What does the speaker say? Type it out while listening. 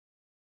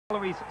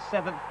Galatasary's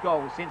 7th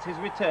goal since his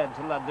return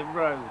to London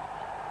Road.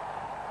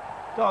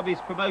 Derby's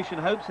promotion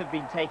hopes have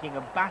been taking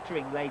a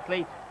battering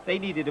lately. They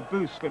needed a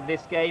boost from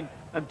this game,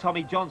 and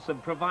Tommy Johnson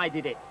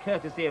provided it,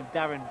 courtesy of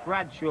Darren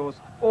Bradshaw's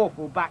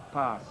awful back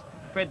pass.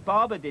 Fred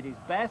Barber did his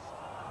best,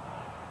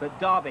 but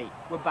Derby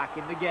were back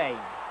in the game.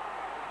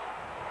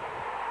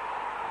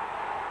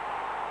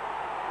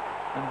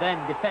 And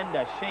then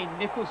defender Shane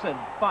Nicholson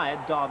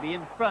fired Derby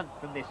in front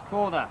from this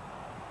corner.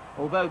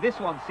 Although this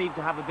one seemed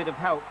to have a bit of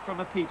help from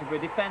a Peterborough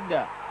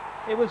defender.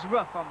 It was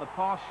rough on the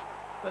Posh,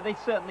 but they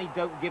certainly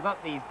don't give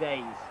up these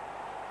days.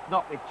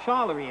 Not with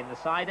Charlery in the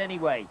side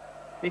anyway.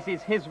 This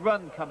is his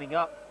run coming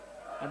up,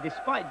 and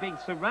despite being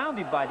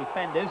surrounded by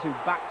defenders who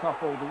backed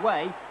off all the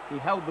way, he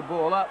held the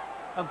ball up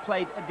and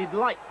played a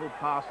delightful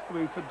pass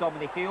through for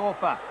Dominic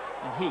Iorfa,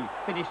 and he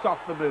finished off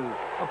the move.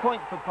 A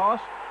point for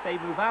Posh. They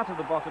move out of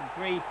the bottom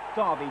three,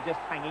 Derby just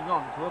hanging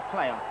on to a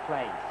playoff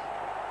place.